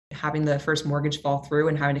having the first mortgage fall through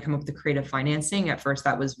and having to come up with the creative financing. At first,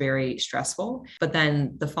 that was very stressful. But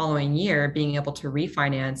then the following year, being able to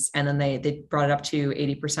refinance, and then they brought it up to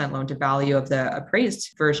 80% loan to value of the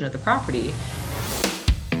appraised version of the property.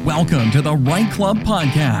 Welcome to the Right Club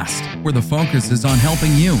Podcast, where the focus is on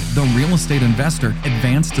helping you, the real estate investor,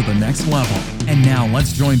 advance to the next level. And now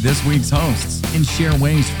let's join this week's hosts and share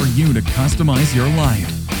ways for you to customize your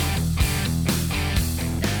life.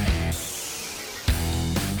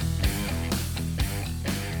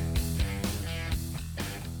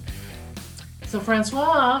 So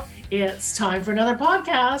Francois, it's time for another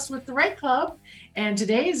podcast with the Right Club. And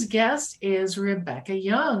today's guest is Rebecca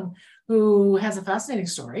Young, who has a fascinating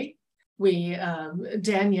story.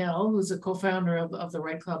 Danielle, who's a co-founder of the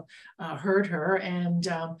Right Club, heard her, and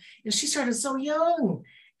she started so young,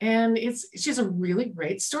 and she's a really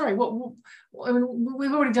great story. We've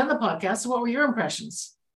already done the podcast, so what were your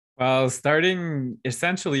impressions? Well, starting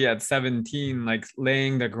essentially at 17, like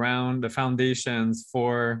laying the foundations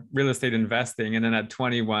for real estate investing, and then at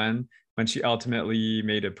 21, when she ultimately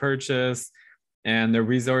made a purchase. And the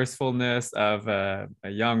resourcefulness of a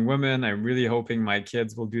young woman. I'm really hoping my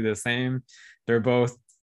kids will do the same. They're both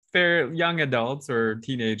fair young adults or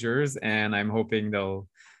teenagers, and I'm hoping they'll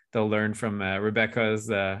learn from Rebecca's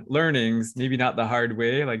learnings. Maybe not the hard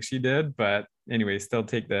way like she did, but anyway, still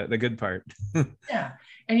take the good part. Yeah,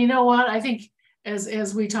 and you know what? I think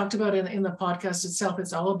as we talked about in the podcast itself,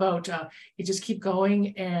 it's all about you just keep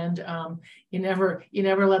going, and you never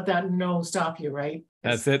let that no stop you, right?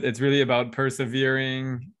 That's it. It's really about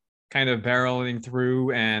persevering, kind of barreling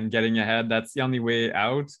through and getting ahead. That's the only way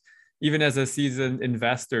out. Even as a seasoned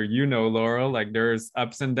investor, Laurel, like there's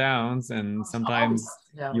ups and downs, and sometimes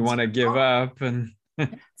you want to give up, and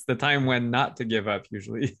it's the time when not to give up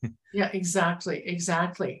usually. Yeah,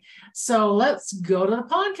 exactly. So let's go to the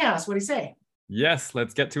podcast. What do you say? Yes,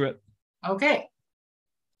 let's get to it. Okay.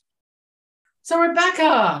 So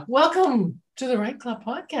Rebecca, welcome to the Right Club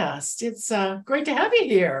Podcast. It's great to have you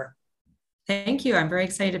here. Thank you. I'm very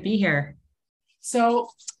excited to be here. So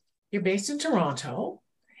you're based in Toronto.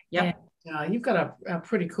 Yep. And you've got a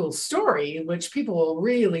pretty cool story, which people will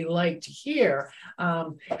really like to hear.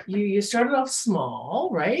 You started off small,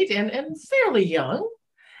 right? And fairly young.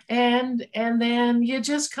 And then you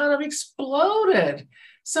just kind of exploded.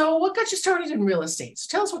 So what got you started in real estate? So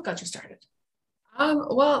tell us what got you started.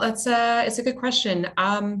 Well, it's a good question.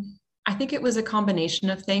 I think it was a combination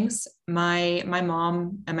of things. My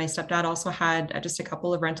mom and my stepdad also had just a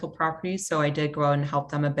couple of rental properties. So I did go out and help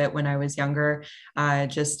them a bit when I was younger,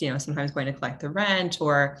 sometimes going to collect the rent,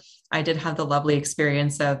 or I did have the lovely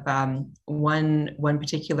experience of one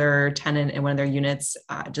particular tenant in one of their units,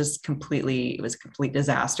 it was a complete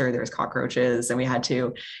disaster. There was cockroaches, and we had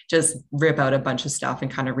to just rip out a bunch of stuff and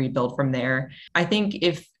kind of rebuild from there.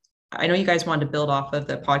 I know you guys wanted to build off of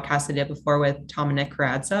the podcast I did before with Tom and Nick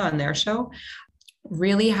Karadza on their show.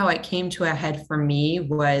 Really how it came to a head for me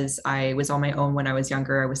was I was on my own when I was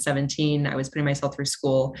younger. I was 17. I was putting myself through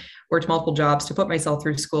school, worked multiple jobs to put myself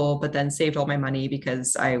through school, but then saved all my money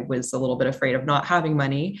because I was a little bit afraid of not having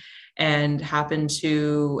money, and happened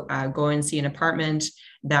to go and see an apartment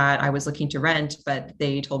that I was looking to rent, but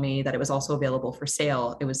they told me that it was also available for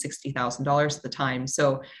sale. It was $60,000 at the time.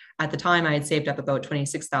 So at the time I had saved up about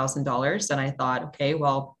 $26,000, and I thought, okay,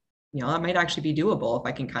 well, that might actually be doable if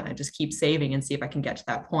I can kind of just keep saving and see if I can get to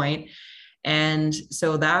that point. And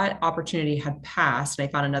so that opportunity had passed, and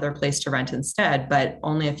I found another place to rent instead. But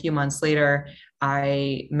only a few months later,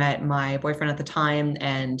 I met my boyfriend at the time,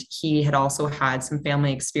 and he had also had some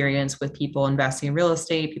family experience with people investing in real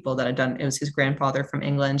estate, people that had done, it was his grandfather from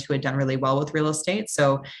England who had done really well with real estate.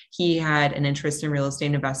 So he had an interest in real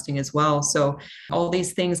estate investing as well. So all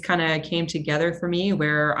these things kind of came together for me,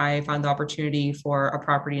 where I found the opportunity for a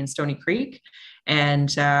property in Stoney Creek. And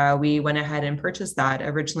we went ahead and purchased that.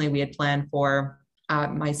 Originally, we had planned for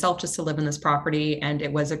myself just to live in this property, and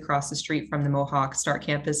it was across the street from the Mohawk Start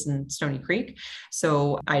campus in Stoney Creek.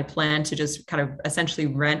 So I planned to just kind of essentially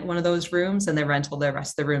rent one of those rooms and then rental the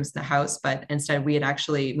rest of the rooms in the house. But instead, we had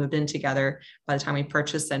actually moved in together by the time we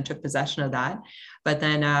purchased and took possession of that. But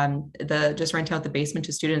then just renting out the basement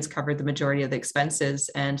to students covered the majority of the expenses.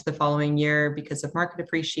 And the following year, because of market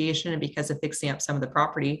appreciation and because of fixing up some of the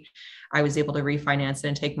property, I was able to refinance it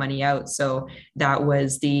and take money out. So that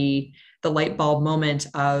was the light bulb moment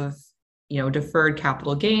of, deferred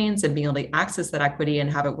capital gains and being able to access that equity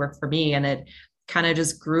and have it work for me. And it kind of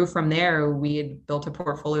just grew from there. We had built a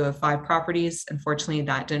portfolio of 5 properties. Unfortunately,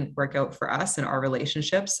 that didn't work out for us in our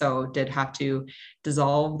relationship. So did have to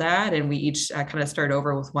dissolve that. And we each kind of started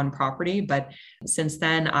over with 1 property. But since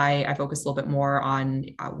then, I focused a little bit more on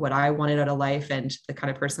what I wanted out of life and the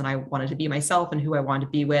kind of person I wanted to be myself and who I wanted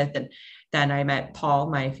to be with. And then I met Paul,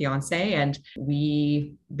 my fiance, and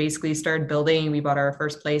we basically started building. We bought our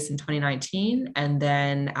first place in 2019, and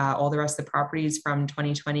then all the rest of the properties from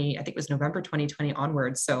 2020, I think it was November 2020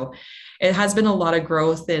 onwards. So it has been a lot of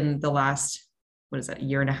growth in the last, what is that, a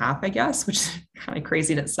year and a half, I guess, which is kind of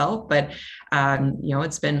crazy in itself. But,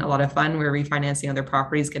 it's been a lot of fun. We're refinancing other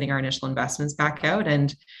properties, getting our initial investments back out,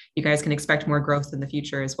 and you guys can expect more growth in the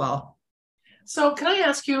future as well. So can I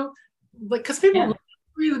ask you, like, because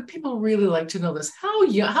people really like to know this. How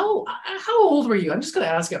old were you? I'm just going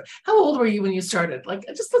to ask you, how old were you when you started? Like,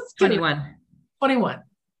 just let's 21. 21.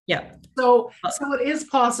 Yeah. So it is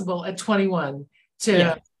possible at 21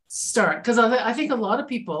 to start, because I think a lot of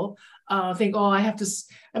people think, oh, I have to.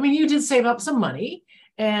 I mean, you did save up some money,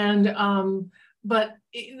 and but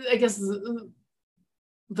I guess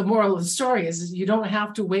the moral of the story is you don't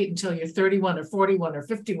have to wait until you're 31 or 41 or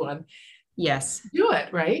 51. Yes. Do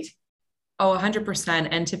it, right? Oh, 100%.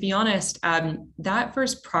 And to be honest, that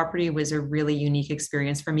first property was a really unique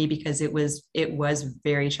experience for me because it was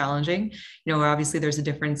very challenging. Obviously there's a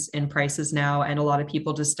difference in prices now, and a lot of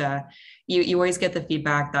people just you always get the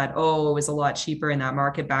feedback that, oh, it was a lot cheaper in that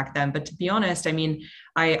market back then. But to be honest, I mean,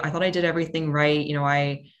 I thought I did everything right.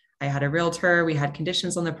 I had a realtor, we had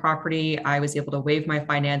conditions on the property. I was able to waive my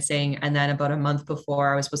financing. And then about a month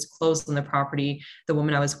before I was supposed to close on the property, the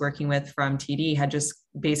woman I was working with from TD had just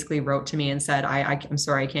basically wrote to me and said, I'm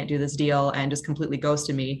sorry, I can't do this deal, and just completely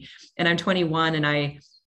ghosted me. And I'm 21, and I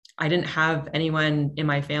didn't have anyone in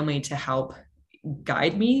my family to help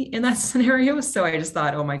guide me in that scenario. So I just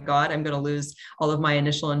thought, oh my God, I'm going to lose all of my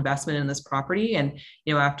initial investment in this property. And,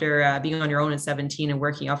 after being on your own at 17 and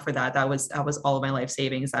working up for that was all of my life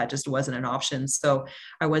savings. That just wasn't an option. So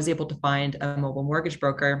I was able to find a mobile mortgage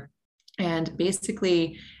broker. And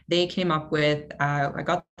basically they came up with, I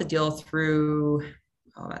got the deal through,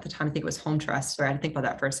 at the time, I think it was Home Trust. Sorry, I had to think about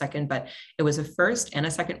that for a second, but it was a first and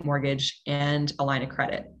a second mortgage and a line of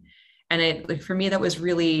credit. And for me, that was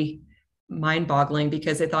really mind-boggling,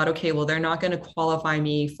 because I thought, okay, well, they're not going to qualify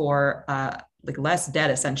me for less debt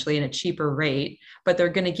essentially and a cheaper rate, but they're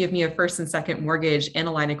going to give me a first and second mortgage and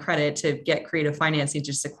a line of credit to get creative financing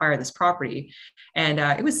to just acquire this property. And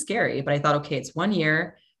it was scary, but I thought, okay, it's 1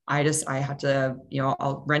 year. I had to,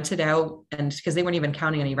 I'll rent it out, and because they weren't even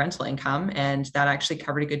counting any rental income, and that actually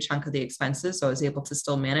covered a good chunk of the expenses. So I was able to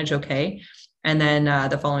still manage okay. And then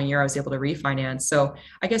the following year, I was able to refinance. So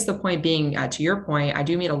I guess the point being, to your point, I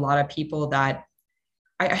do meet a lot of people that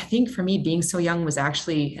I think for me, being so young was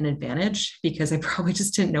actually an advantage, because I probably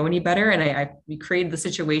just didn't know any better. And we created the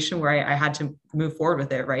situation where I had to move forward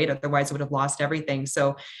with it, right? Otherwise I would have lost everything.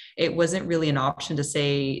 So it wasn't really an option to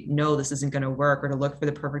say, no, this isn't going to work, or to look for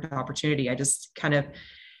the perfect opportunity. I just kind of,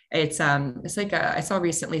 it's like, I saw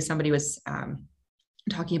recently somebody was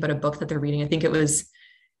talking about a book that they're reading. I think it's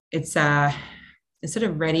instead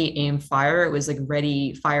of ready, aim, fire, it was like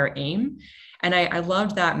ready, fire, aim. And I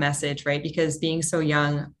loved that message, right? Because being so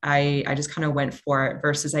young, I just kind of went for it,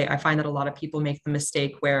 versus I find that a lot of people make the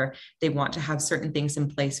mistake where they want to have certain things in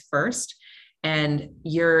place first. And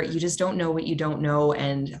you just don't know what you don't know.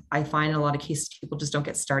 And I find in a lot of cases, people just don't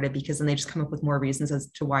get started because then they just come up with more reasons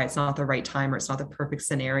as to why it's not the right time or it's not the perfect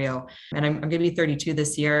scenario. And I'm going to be 32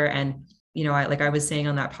 this year. And I was saying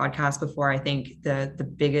on that podcast before, I think the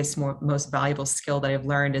biggest, most valuable skill that I've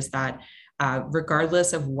learned is that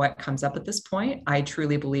regardless of what comes up at this point, I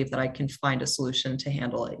truly believe that I can find a solution to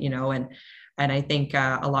handle it, and I think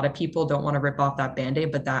a lot of people don't want to rip off that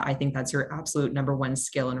Band-Aid, but I think that's your absolute number one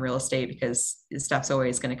skill in real estate, because stuff's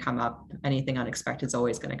always going to come up. Anything unexpected is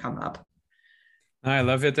always going to come up. I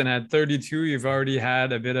love it. And at 32, you've already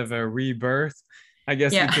had a bit of a rebirth, I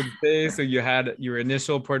guess you could say. So you had your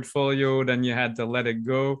initial portfolio, then you had to let it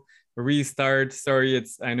go, restart. Sorry,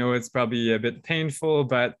 I know it's probably a bit painful,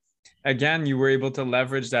 but again, you were able to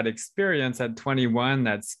leverage that experience at 21,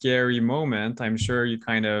 that scary moment. I'm sure you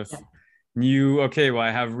kind of knew, okay, well,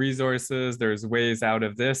 I have resources, there's ways out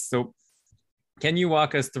of this. So can you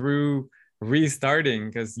walk us through restarting?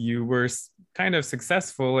 Because you were kind of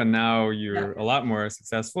successful and now you're a lot more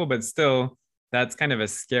successful, but still, that's kind of a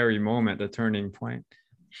scary moment, a turning point.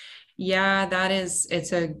 Yeah,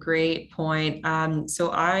 it's a great point.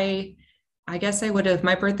 So I I guess I would have,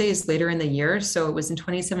 my birthday is later in the year. So it was in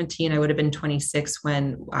 2017, I would have been 26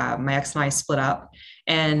 when my ex and I split up.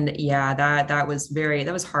 And yeah, that was that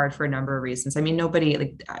was hard for a number of reasons. I mean, nobody,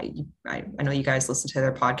 like, I know you guys listen to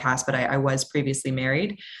their podcast, but I was previously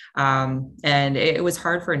married. And it was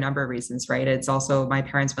hard for a number of reasons, right? It's also, my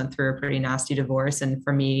parents went through a pretty nasty divorce. And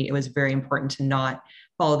for me, it was very important to not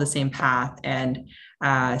follow the same path. And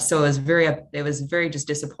so it was very just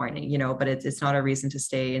disappointing, you know, but it's not a reason to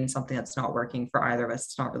stay in something that's not working for either of us.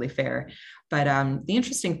 It's not really fair. But the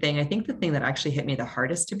interesting thing, I think the thing that actually hit me the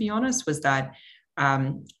hardest, to be honest, was that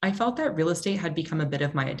I felt that real estate had become a bit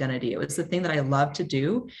of my identity. It was the thing that I loved to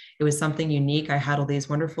do. It was something unique. I had all these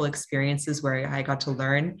wonderful experiences where I got to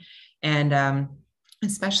learn. And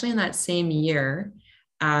especially in that same year,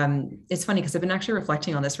 it's funny because I've been actually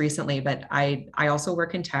reflecting on this recently, but I also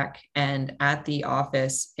work in tech, and at the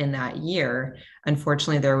office in that year,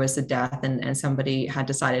 unfortunately, there was a death and somebody had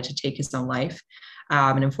decided to take his own life.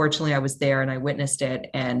 And unfortunately, I was there and I witnessed it.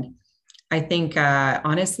 And I think,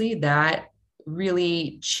 honestly, that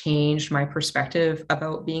really changed my perspective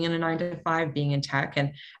about being in a 9 to 5, being in tech.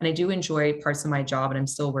 And I do enjoy parts of my job and I'm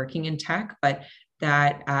still working in tech, but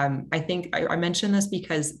that I think I mentioned this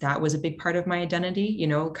because that was a big part of my identity, you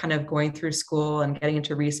know, kind of going through school and getting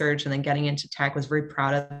into research and then getting into tech. Was very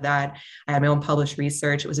proud of that. I had my own published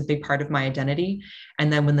research. It was a big part of my identity.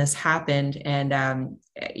 And then when this happened and,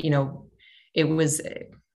 you know, it was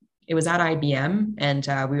at IBM,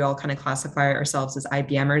 and we all kind of classify ourselves as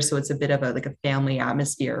IBMers. So it's a bit of a family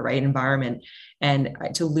atmosphere, right? Environment. And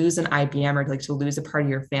to lose an IBMer, like to lose a part of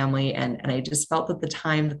your family. And I just felt at the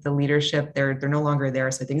time that the leadership, they're no longer there.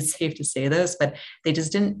 So I think it's safe to say this, but they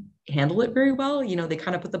just didn't handle it very well. You know, they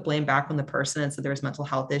kind of put the blame back on the person and said there was mental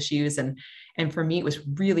health issues. And for me, it was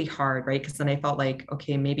really hard, right? Because then I felt like,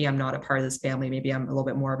 okay, maybe I'm not a part of this family. Maybe I'm a little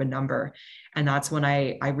bit more of a number. And that's when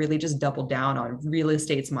I really just doubled down on real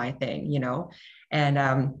estate's my thing, you know?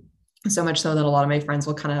 And so much so that a lot of my friends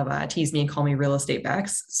will kind of tease me and call me real estate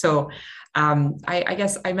Bex. So I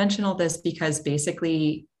guess I mention all this because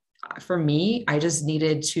basically for me, I just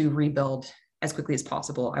needed to rebuild as quickly as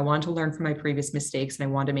possible. I wanted to learn from my previous mistakes, and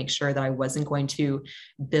I wanted to make sure that I wasn't going to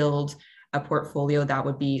build a portfolio that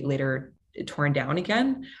would be later torn down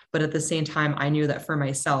again. But at the same time, I knew that for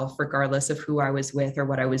myself, regardless of who I was with or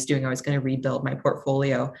what I was doing, I was going to rebuild my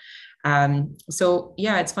portfolio. So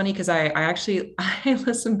yeah, it's funny because I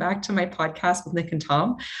listened back to my podcast with Nick and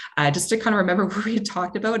Tom, just to kind of remember what we had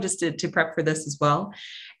talked about, just to prep for this as well.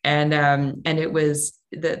 And it was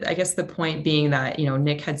I guess the point being that, you know,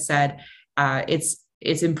 Nick had said,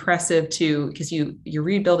 it's impressive because you're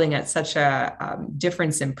rebuilding at such a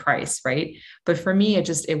difference in price, right? But for me,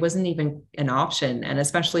 it wasn't even an option. And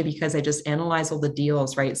especially because I just analyze all the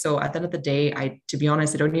deals, right? So at the end of the day, to be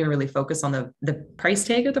honest, I don't even really focus on the price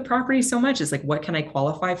tag of the property so much. It's like, what can I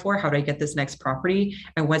qualify for? How do I get this next property?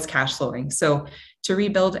 And what's cash flowing? So to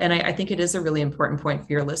rebuild, and I think it is a really important point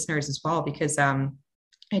for your listeners as well, because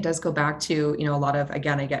it does go back to, you know, a lot of,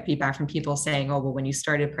 again, I get feedback from people saying, oh, well, when you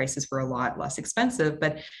started, prices were a lot less expensive.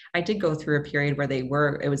 But I did go through a period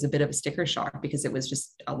where it was a bit of a sticker shock because it was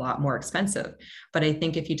just a lot more expensive. But I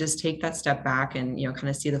think if you just take that step back and, you know, kind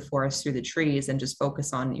of see the forest through the trees and just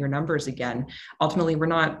focus on your numbers again, ultimately, we're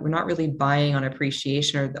not really buying on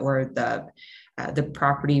appreciation or the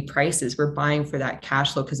property prices. We're buying for that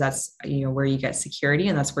cash flow because that's, you know, where you get security,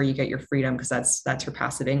 and that's where you get your freedom, because that's your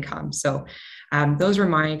passive income. So those were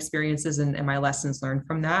my experiences and my lessons learned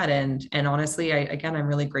from that. And honestly, I'm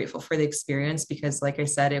really grateful for the experience because, like I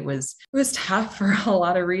said, it was tough for a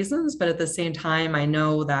lot of reasons. But at the same time, I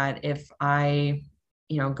know that if I,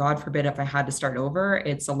 you know, God forbid, if I had to start over,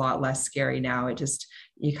 it's a lot less scary now.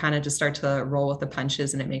 You kind of just start to roll with the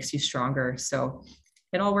punches, and it makes you stronger. So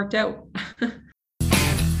it all worked out.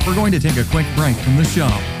 We're going to take a quick break from the show.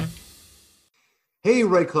 Hey,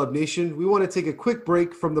 Right Club Nation. We want to take a quick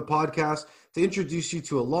break from the podcast to introduce you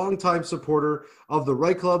to a longtime supporter of the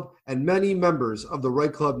Right Club and many members of the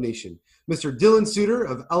Right Club Nation, Mr. Dylan Suter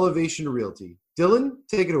of Elevation Realty. Dylan,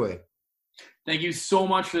 take it away. Thank you so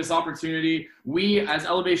much for this opportunity. We, as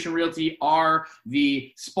Elevation Realty, are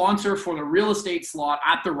the sponsor for the real estate slot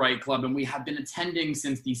at the Right Club, and we have been attending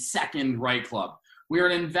since the second Right Club. We are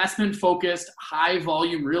an investment-focused,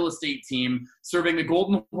 high-volume real estate team serving the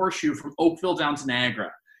Golden Horseshoe from Oakville down to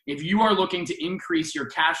Niagara. If you are looking to increase your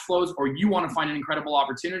cash flows or you want to find an incredible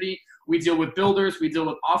opportunity, we deal with builders, we deal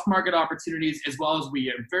with off-market opportunities, as well as we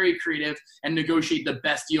are very creative and negotiate the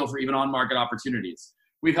best deal for even on-market opportunities.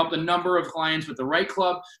 We've helped a number of clients with the Right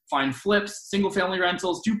Club find flips, single-family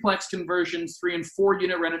rentals, duplex conversions, 3- and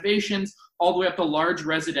 4-unit renovations, all the way up to large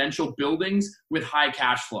residential buildings with high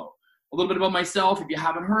cash flow. A little bit about myself, if you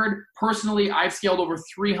haven't heard, personally, I've scaled over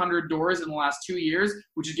 300 doors in the last 2 years,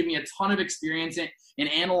 which has given me a ton of experience in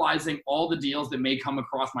analyzing all the deals that may come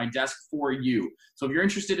across my desk for you. So if you're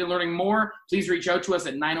interested in learning more, please reach out to us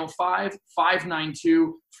at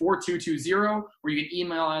 905-592-4220, or you can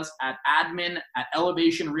email us at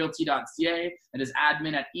admin@elevationrealty.ca. That is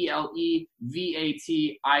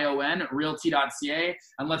admin@ELEVATION realty.ca.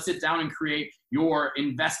 And let's sit down and create your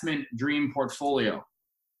investment dream portfolio.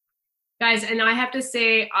 Guys, and I have to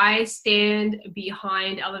say, I stand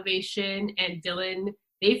behind Elevation and Dylan.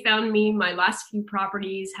 They found me my last few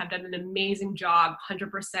properties, have done an amazing job,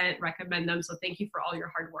 100% recommend them. So thank you for all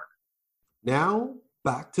your hard work. Now,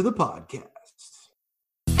 back to the podcast.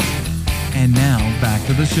 And now back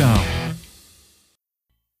to the show.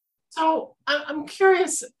 So I'm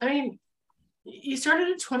curious. I mean, you started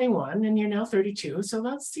at 21 and you're now 32. So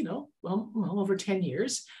that's, well over 10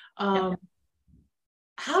 years.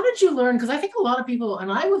 How did you learn? Because I think a lot of people,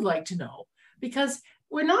 and I would like to know, because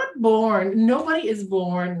we're not born, nobody is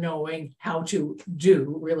born knowing how to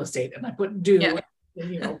do real estate. And I put do in,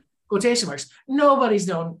 quotation marks. Nobody's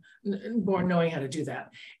born knowing how to do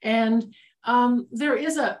that. And there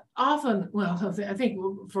is I think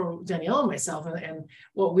for Danielle and myself and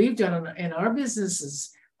what we've done in our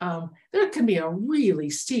businesses, there can be a really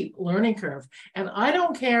steep learning curve. And I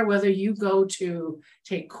don't care whether you go to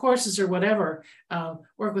take courses or whatever,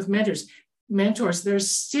 work with mentors, there's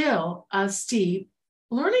still a steep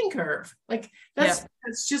learning curve. Like that's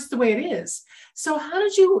just the way it is. So how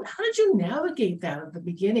did you navigate that at the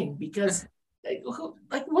beginning? Because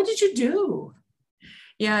what did you do?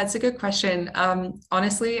 Yeah, it's a good question.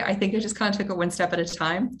 Honestly, I think I just kind of took it one step at a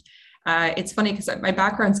time. It's funny because my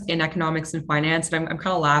background's in economics and finance, and I'm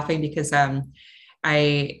kind of laughing because I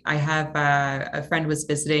have a friend was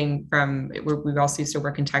visiting we also used to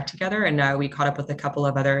work in tech together, and we caught up with a couple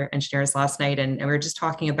of other engineers last night, and we were just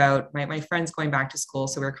talking about my friends going back to school.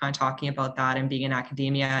 So we were kind of talking about that and being in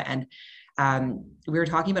academia, and we were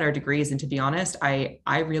talking about our degrees. And to be honest, I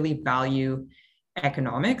really value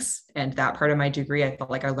economics and that part of my degree. I felt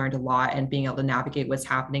like I learned a lot and being able to navigate what's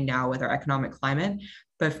happening now with our economic climate.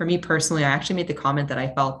 But for me personally, I actually made the comment that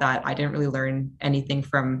I felt that I didn't really learn anything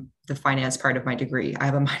from the finance part of my degree. I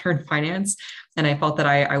have a minor in finance, and I felt that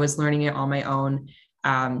I was learning it on my own,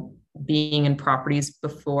 being in properties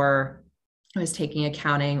before I was taking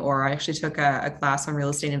accounting, or I actually took a class on real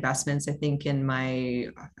estate investments, I think in my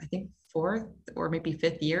fourth or maybe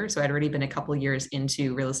fifth year. So I'd already been a couple of years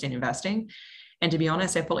into real estate investing. And to be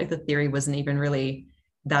honest, I felt like the theory wasn't even really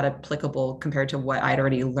that applicable compared to what I'd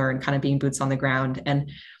already learned, kind of being boots on the ground. And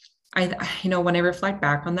when I reflect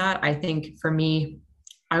back on that, I think for me,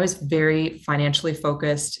 I was very financially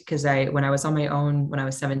focused because when I was on my own, when I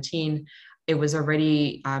was 17, it was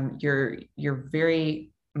already, you're very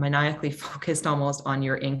maniacally focused almost on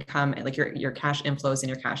your income, like your cash inflows and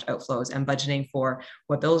your cash outflows, and budgeting for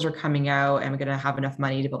what bills are coming out. Am I going to have enough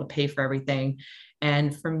money to be able to pay for everything?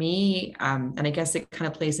 And for me, and I guess it kind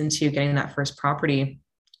of plays into getting that first property,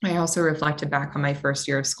 I also reflected back on my first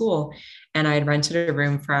year of school, and I had rented a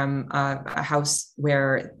room from a house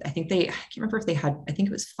where I can't remember if they had, I think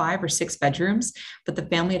it was 5 or 6 bedrooms, but the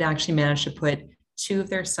family had actually managed to put 2 of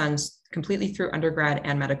their sons completely through undergrad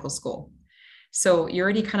and medical school. So you're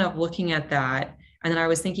already kind of looking at that. And then I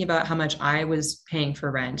was thinking about how much I was paying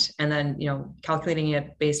for rent, and then, calculating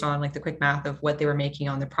it based on like the quick math of what they were making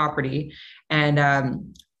on the property. And,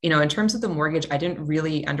 in terms of the mortgage, I didn't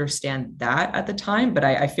really understand that at the time, but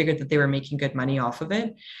I figured that they were making good money off of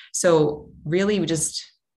it. So really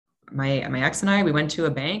my ex and I, we went to a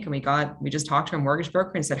bank and we just talked to a mortgage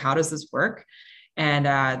broker and said, how does this work? And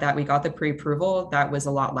that we got the pre-approval. That was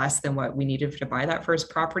a lot less than what we needed to buy that first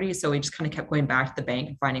property. So we just kind of kept going back to the bank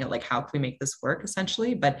and finding out like, how can we make this work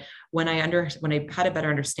essentially? But when I had a better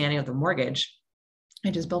understanding of the mortgage, I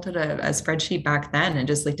just built it a spreadsheet back then and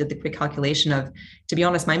just like did the quick calculation of, to be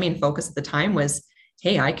honest, my main focus at the time was,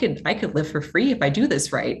 hey, I could live for free if I do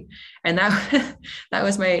this right. And that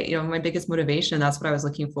was my, my biggest motivation. That's what I was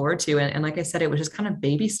looking forward to. And like I said, it was just kind of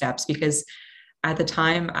baby steps, because at the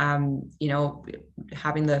time,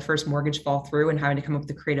 having the first mortgage fall through and having to come up with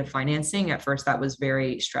the creative financing, at first that was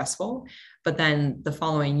very stressful. But then the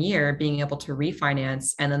following year, being able to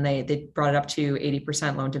refinance, and then they brought it up to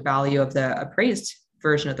 80% loan to value of the appraised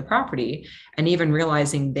version of the property. And even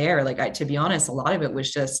realizing there, to be honest, a lot of it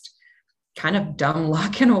was just kind of dumb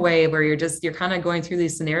luck in a way, where you're kind of going through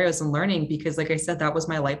these scenarios and learning, because like I said, that was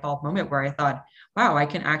my light bulb moment where I thought, wow, I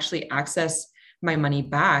can actually access my money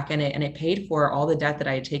back. And it paid for all the debt that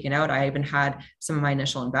I had taken out. I even had some of my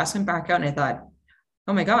initial investment back out. And I thought,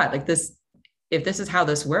 oh my God, like this, if this is how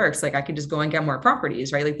this works, like I could just go and get more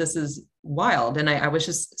properties, right? Like this is wild. And I was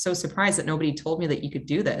just so surprised that nobody told me that you could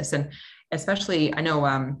do this. And especially, I know,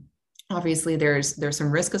 obviously there's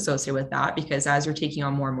some risk associated with that, because as you're taking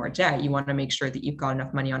on more and more debt, you want to make sure that you've got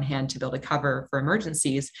enough money on hand to be able to cover for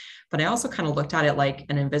emergencies. But I also kind of looked at it like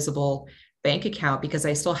an invisible bank account, because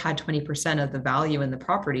I still had 20% of the value in the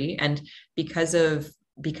property. And because of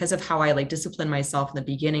how I like disciplined myself in the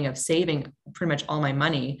beginning of saving pretty much all my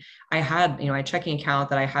money, I had, a checking account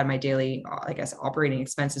that I had my daily, I guess, operating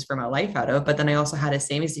expenses for my life out of, but then I also had a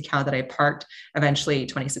savings account that I parked eventually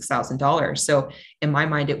 $26,000. So in my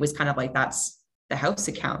mind, it was kind of like, that's the house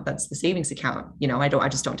account, that's the savings account. I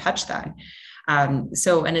just don't touch that. And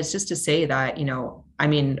it's just to say that,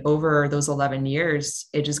 over those 11 years,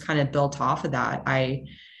 it just kind of built off of that. I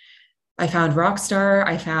found Rockstar.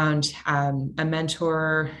 I found a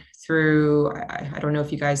mentor through, I don't know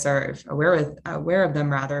if you guys are aware of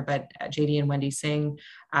them rather, but JD and Wendy Singh,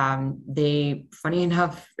 they, funny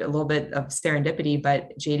enough, a little bit of serendipity,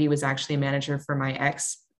 but JD was actually a manager for my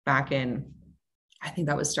ex back in, I think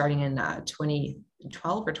that was starting in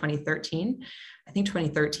 2012 or 2013, I think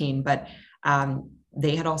 2013, but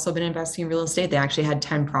they had also been investing in real estate. They actually had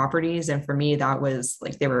 10 properties. And for me, that was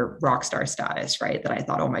like, they were rock star status, right? That I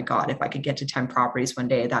thought, oh my God, if I could get to 10 properties one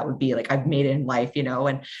day, that would be like, I've made it in life,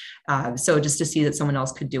 And so just to see that someone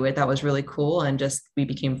else could do it, that was really cool. And just, we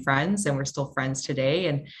became friends, and we're still friends today.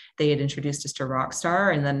 And they had introduced us to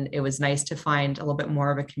Rockstar. And then it was nice to find a little bit more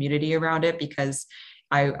of a community around it, because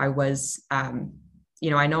I was, I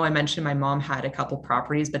know I mentioned my mom had a couple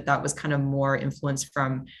properties, but that was kind of more influenced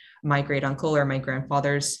from my great uncle or my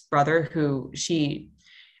grandfather's brother, who she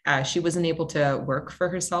wasn't able to work for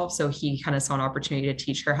herself. So he kind of saw an opportunity to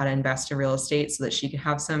teach her how to invest in real estate so that she could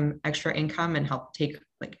have some extra income and help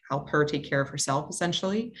her take care of herself,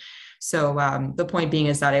 essentially. So the point being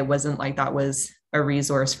is that it wasn't like that was a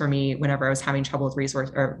resource for me whenever I was having trouble with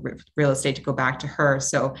real estate, to go back to her.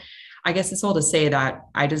 So I guess it's all to say that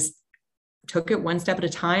I just took it one step at a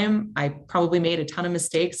time. I probably made a ton of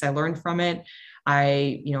mistakes. I learned from it.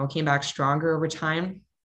 I, came back stronger over time.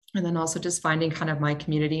 And then also just finding kind of my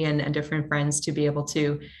community and different friends to be able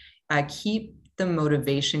to keep the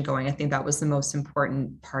motivation going. I think that was the most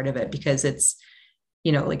important part of it, because it's, I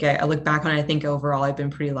look back on it, I think overall I've been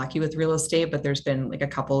pretty lucky with real estate, but there's been like a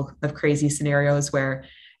couple of crazy scenarios where,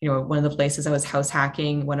 one of the places I was house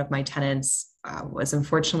hacking, one of my tenants was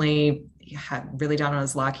unfortunately really down on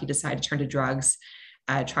his luck. He decided to turn to drugs.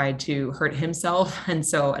 Tried to hurt himself. And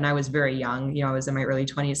I was very young, I was in my early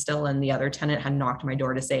 20s still. And the other tenant had knocked on my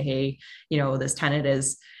door to say, hey, this tenant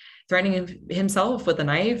is threatening himself with a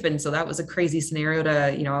knife. And so that was a crazy scenario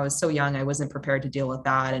I was so young, I wasn't prepared to deal with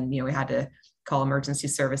that. And, we had to call emergency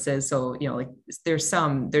services. So, there's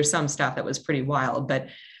some stuff that was pretty wild, but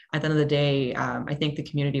at the end of the day, I think the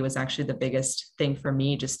community was actually the biggest thing for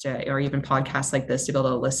me, or even podcasts like this, to be able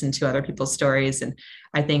to listen to other people's stories. And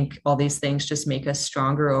I think all these things just make us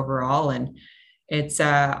stronger overall. And it's,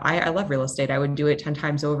 I love real estate. I would do it 10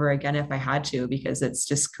 times over again if I had to, because it's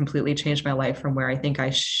just completely changed my life from where I think I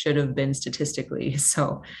should have been statistically.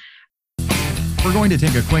 So we're going to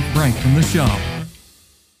take a quick break from the show.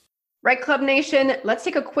 Right Club Nation, let's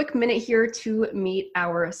take a quick minute here to meet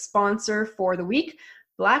our sponsor for the week,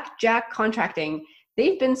 Blackjack Contracting.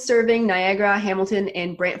 They've been serving Niagara, Hamilton,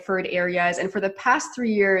 and Brantford areas, and for the past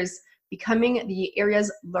 3 years, becoming the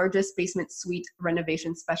area's largest basement suite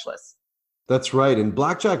renovation specialist. That's right. And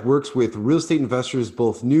Blackjack works with real estate investors,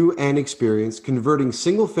 both new and experienced, converting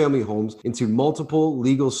single-family homes into multiple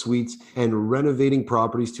legal suites and renovating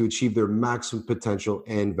properties to achieve their maximum potential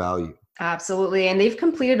and value. Absolutely. And they've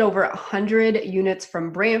completed over 100 units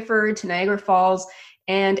from Brantford to Niagara Falls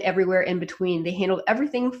and everywhere in between. They handled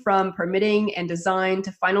everything from permitting and design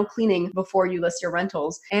to final cleaning before you list your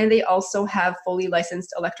rentals. And they also have fully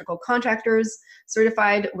licensed electrical contractors,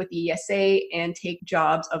 certified with the ESA, and take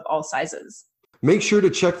jobs of all sizes. Make sure to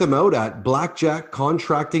check them out at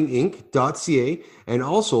blackjackcontractinginc.ca and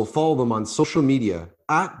also follow them on social media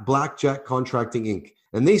at Blackjack Contracting Inc.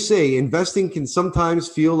 And they say investing can sometimes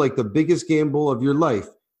feel like the biggest gamble of your life,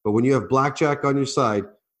 but when you have Blackjack on your side,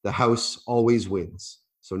 the house always wins.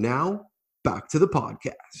 So now, back to the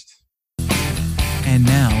podcast. And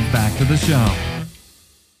now, back to the show.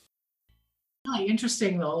 Really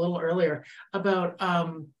interesting, though, a little earlier about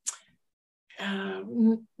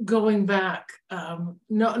going back,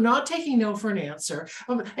 not taking no for an answer.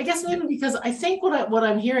 I guess maybe because I think what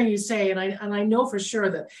I'm hearing you say, and I know for sure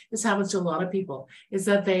that this happens to a lot of people, is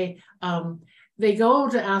that they go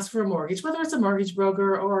to ask for a mortgage, whether it's a mortgage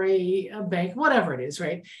broker or a bank, whatever it is,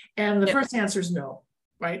 right? And the first answer is no.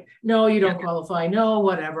 right? No, you don't qualify. No,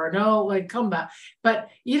 whatever. No, like come back. But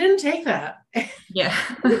you didn't take that. Yeah.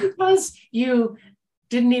 Because you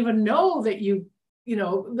didn't even know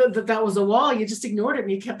that that was a wall. You just ignored it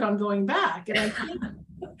and you kept on going back. And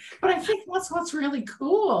I think that's what's really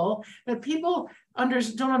cool, that people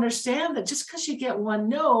don't understand that just because you get one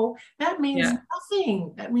no, that means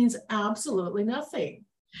nothing. That means absolutely nothing.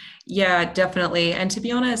 Yeah, definitely. And to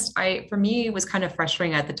be honest, for me, it was kind of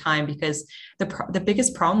frustrating at the time because the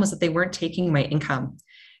biggest problem was that they weren't taking my income,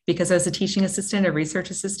 because I was a teaching assistant, a research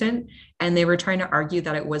assistant, and they were trying to argue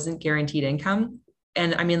that it wasn't guaranteed income.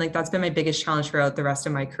 And I mean, like, that's been my biggest challenge throughout the rest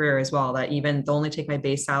of my career as well, that even they'll only take my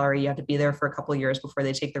base salary. You have to be there for a couple of years before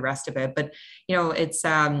they take the rest of it. But, it's,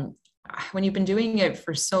 when you've been doing it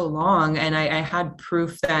for so long, and I had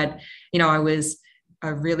proof that, I was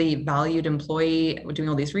a really valued employee doing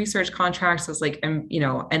all these research contracts. I was like,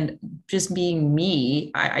 and just being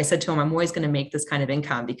me, I said to him, I'm always going to make this kind of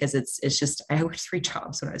income, because it's just, I worked 3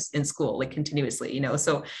 jobs when I was in school, like continuously,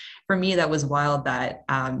 so for me, that was wild that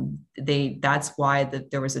that's why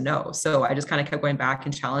there was a no. So I just kind of kept going back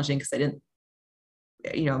and challenging, because I didn't,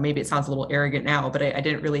 maybe it sounds a little arrogant now, but I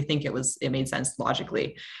didn't really think it made sense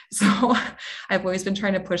logically. So I've always been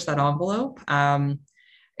trying to push that envelope.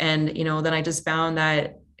 And, then I just found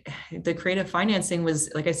that the creative financing was,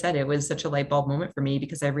 like I said, it was such a light bulb moment for me,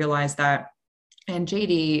 because I realized that, and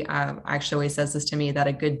JD actually always says this to me, that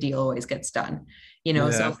a good deal always gets done,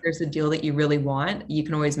 so if there's a deal that you really want, you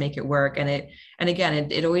can always make it work. And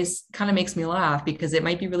it always kind of makes me laugh, because it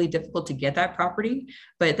might be really difficult to get that property,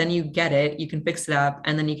 but then you get it, you can fix it up,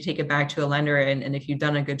 and then you can take it back to a lender. And if you've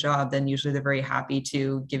done a good job, then usually they're very happy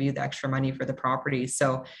to give you the extra money for the property.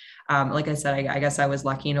 So like I said, I guess I was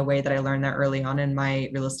lucky in a way that I learned that early on in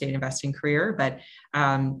my real estate investing career, but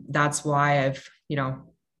that's why I've,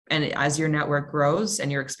 and as your network grows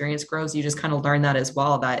and your experience grows, you just kind of learn that as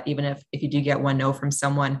well, that even if you do get one no from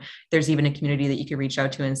someone, there's even a community that you can reach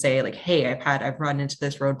out to and say, like, hey, I've run into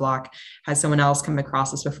this roadblock. Has someone else come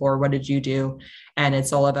across this before? What did you do? And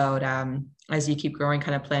it's all about, as you keep growing,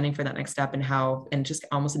 kind of planning for that next step, and just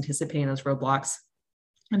almost anticipating those roadblocks,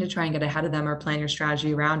 and to try and get ahead of them or plan your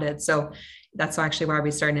strategy around it. So that's actually why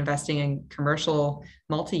we started investing in commercial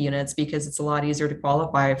multi-units, because it's a lot easier to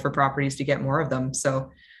qualify for properties to get more of them. So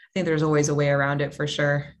I think there's always a way around it for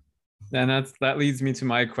sure. And that leads me to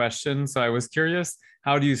my question. So I was curious,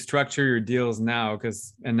 how do you structure your deals now?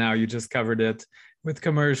 And now you just covered it with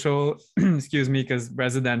commercial, excuse me, because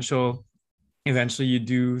residential, eventually you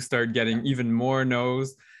do start getting even more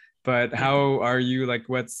no's. But how are you, like,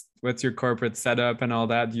 what's your corporate setup and all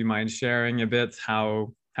that? Do you mind sharing a bit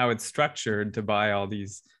how it's structured to buy all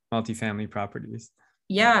these multifamily properties?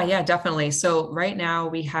 Yeah, definitely. So right now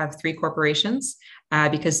we have 3 corporations,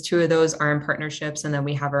 because 2 of those are in partnerships. And then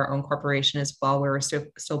we have our own corporation as well, where we're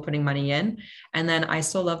still putting money in. And then I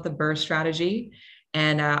still love the BRRRR strategy.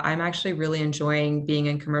 And I'm actually really enjoying being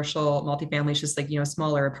in commercial multifamily, just like,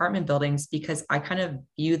 smaller apartment buildings, because I kind of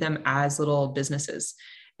view them as little businesses.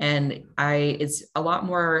 And it's a lot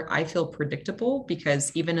more, I feel, predictable,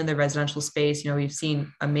 because even in the residential space, we've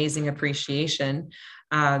seen amazing appreciation.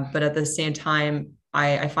 But at the same time,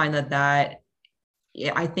 I find that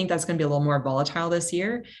I think that's going to be a little more volatile this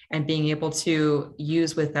year, and being able to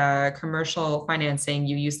use with commercial financing,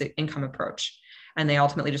 you use the income approach, and they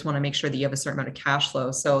ultimately just want to make sure that you have a certain amount of cash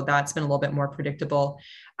flow. So that's been a little bit more predictable.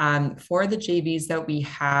 For the JVs that we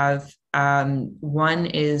have, one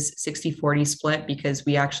is 60-40 split, because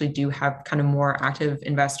we actually do have kind of more active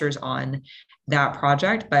investors on that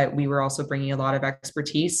project, but we were also bringing a lot of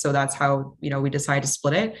expertise. So that's how, we decided to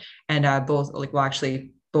split it. And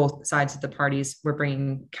both sides of the parties were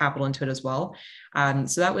bringing capital into it as well.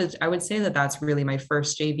 So I would say that's really my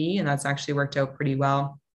first JV, and that's actually worked out pretty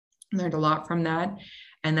well. Learned a lot from that.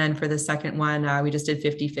 And then for the second one, we just did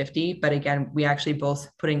 50-50. But again, we actually both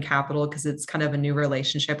put in capital, because it's kind of a new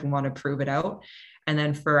relationship and want to prove it out. And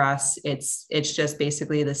then for us, it's just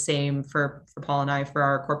basically the same for Paul and I, for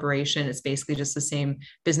our corporation. It's basically just the same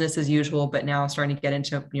business as usual, but now starting to get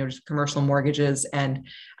into just commercial mortgages and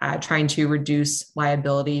trying to reduce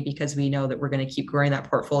liability, because we know that we're going to keep growing that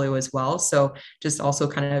portfolio as well. So just also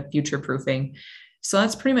kind of future proofing. So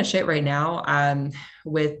that's pretty much it right now.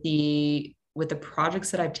 With the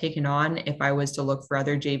projects that I've taken on, if I was to look for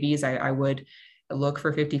other JVs, I would look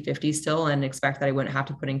for 50-50 still, and expect that I wouldn't have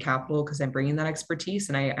to put in capital, because I'm bringing that expertise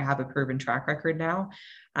and I have a proven track record now.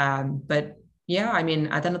 But yeah, I mean,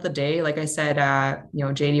 at the end of the day, like I said,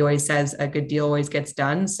 JD always says a good deal always gets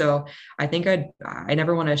done. So I think I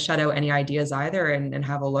never want to shut out any ideas either, and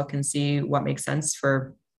have a look and see what makes sense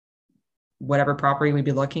for whatever property we'd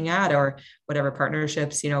be looking at or whatever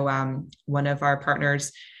partnerships. One of our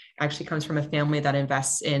partners actually comes from a family that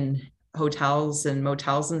invests in hotels and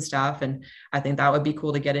motels and stuff. And I think that would be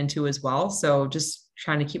cool to get into as well. So just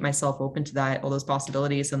trying to keep myself open to that, all those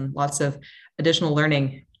possibilities and lots of additional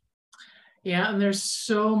learning. Yeah. And there's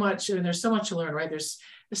so much to learn, right?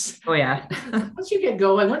 Oh yeah. Once you get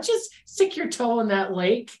going, once you stick your toe in that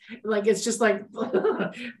lake, like it's just like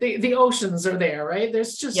the oceans are there, right?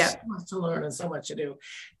 There's just so much to learn and so much to do.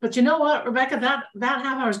 But you know what, Rebecca, that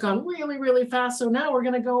half hour's gone really, really fast. So now we're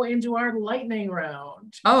gonna go into our lightning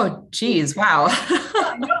round. Oh geez, wow.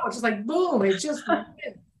 I know, it's just like boom, it just went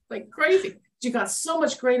like crazy. You got so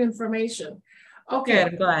much great information. Okay.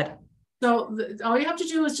 Good, I'm glad. So all you have to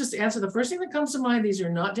do is just answer the first thing that comes to mind. These are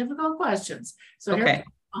not difficult questions. So here,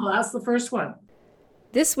 I'll ask the first one.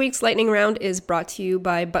 This week's lightning round is brought to you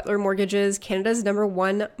by Butler Mortgages, Canada's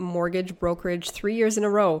 #1 mortgage brokerage 3 years in a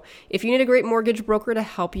row. If you need a great mortgage broker to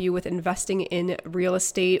help you with investing in real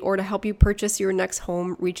estate or to help you purchase your next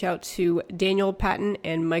home, reach out to Daniel Patton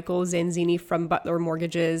and Michael Zanzini from Butler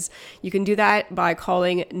Mortgages. You can do that by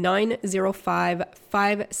calling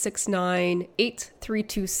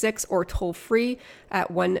 905-569-8326 or toll free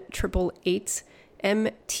at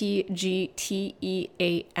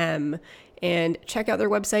 1-888-MTGTEAM. And check out their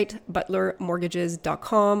website,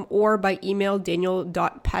 butlermortgages.com, or by email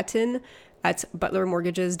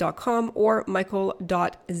daniel.patton@butlermortgages.com or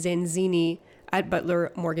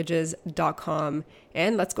michael.zanzini@butlermortgages.com.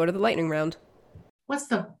 And let's go to the lightning round. What's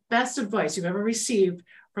the best advice you've ever received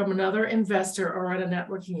from another investor or at a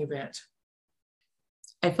networking event?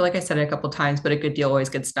 I feel like I said it a couple of times, but a good deal always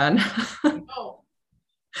gets done. Oh.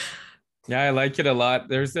 Yeah, I like it a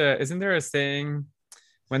lot. Isn't there a saying,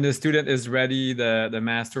 when the student is ready, the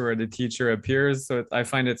master or the teacher appears? So I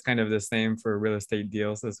find it's kind of the same for real estate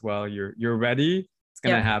deals as well. You're ready, it's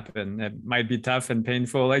going to happen. It might be tough and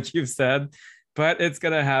painful, like you've said, but it's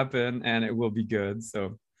going to happen and it will be good.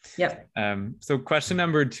 So, so question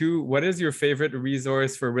number 2, what is your favorite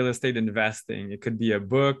resource for real estate investing? It could be a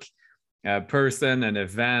book, a person, an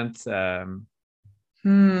event.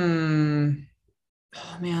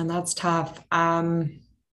 Oh man, that's tough.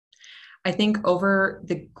 I think over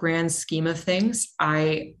the grand scheme of things,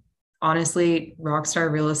 honestly,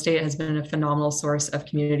 Rockstar Real Estate has been a phenomenal source of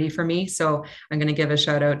community for me. So I'm going to give a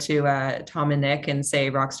shout out to Tom and Nick and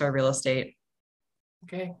say Rockstar Real Estate.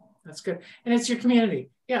 Okay, that's good. And it's your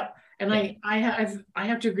community. Yeah. And I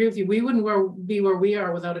have to agree with you. We wouldn't be where we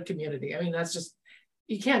are without a community. I mean, that's just,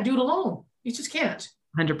 you can't do it alone. You just can't.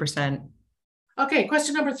 100%. Okay,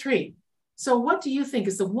 question number 3. So what do you think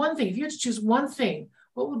is the one thing, if you had to choose one thing,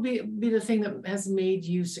 what would be the thing that has made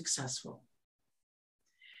you successful?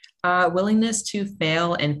 Willingness to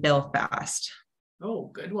fail and fail fast. Oh,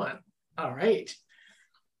 good one. All right.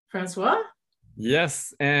 Francois?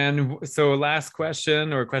 Yes. And so last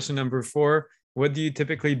question, or question number 4, what do you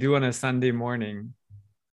typically do on a Sunday morning?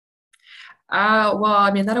 Well,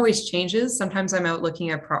 I mean, that always changes. Sometimes I'm out looking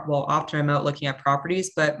at, often I'm out looking at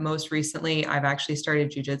properties, but most recently I've actually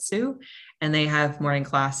started jujitsu and they have morning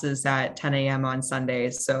classes at 10 a.m. on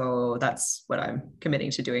Sundays. So that's what I'm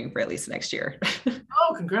committing to doing for at least next year.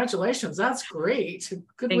 Oh, congratulations. That's great.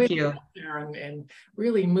 Good way to get there and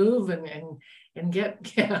really move and get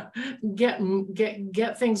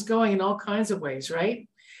things going in all kinds of ways, right?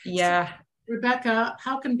 Yeah. So, Rebecca,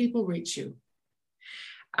 how can people reach you?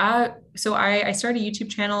 So I started a YouTube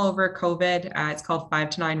channel over COVID. It's called 5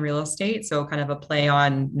 to 9 Real Estate. So kind of a play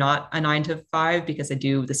on not a 9 to 5 because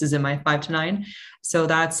this is in my 5 to 9. So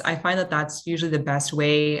I find that's usually the best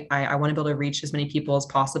way. I want to be able to reach as many people as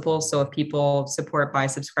possible. So if people support by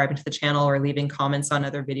subscribing to the channel or leaving comments on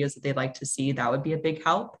other videos that they'd like to see, that would be a big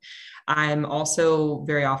help. I'm also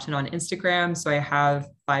very often on Instagram. So I have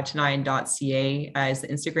 5to9.ca as the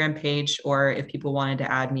Instagram page, or if people wanted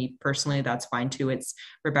to add me personally, that's fine too. It's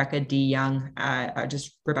Rebecca D. Young,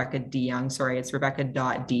 just Rebecca D. Young, sorry, it's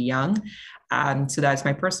Rebecca.DYoung. So that's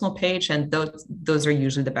my personal page. And those are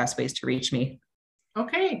usually the best ways to reach me.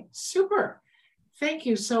 Okay, super. Thank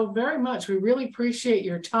you so very much. We really appreciate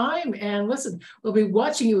your time. And listen, we'll be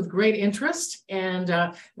watching you with great interest. And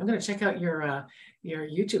I'm going to check out your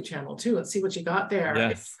YouTube channel too and see what you got there.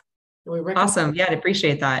 Yes. Awesome. Yeah, I'd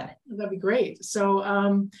appreciate that. That'd be great. So,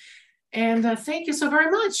 thank you so very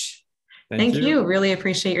much. Thank you. Really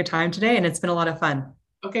appreciate your time today. And it's been a lot of fun.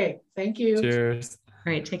 Okay. Thank you. Cheers.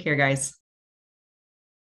 All right. Take care, guys.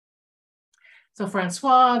 So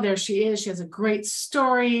Francois, there she is. She has a great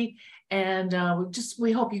story. And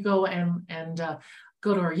we hope you go and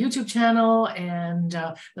go to our YouTube channel. And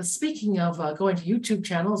speaking of going to YouTube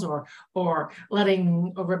channels or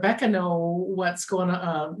letting Rebecca know what's going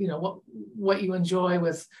on, what you enjoy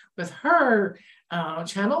with her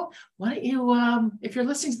channel, why don't you, if you're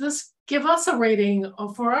listening to this, give us a rating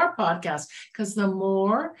for our podcast, because the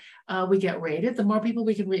more we get rated, the more people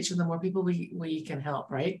we can reach and the more people we can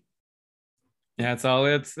help, right? Yeah, that's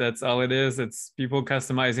all it is. It's people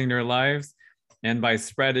customizing their lives. And by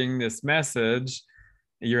spreading this message,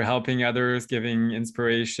 you're helping others, giving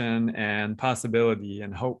inspiration and possibility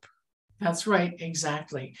and hope. That's right,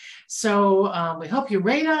 exactly. So we hope you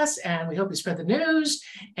rate us, and we hope you spread the news,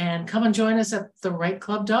 and come and join us at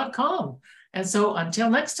therightclub.com. And so until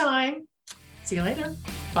next time, see you later.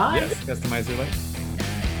 Bye. Yes, customize your life.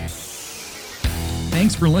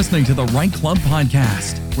 Thanks for listening to the Right Club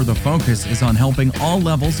podcast, where the focus is on helping all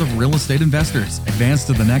levels of real estate investors advance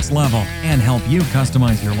to the next level and help you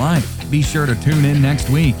customize your life. Be sure to tune in next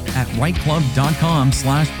week at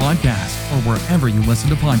rightclub.com/podcast or wherever you listen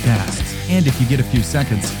to podcasts. And if you get a few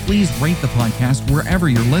seconds, please rate the podcast wherever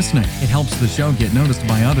you're listening. It helps the show get noticed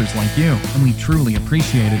by others like you, and we truly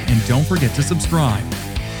appreciate it. And don't forget to subscribe.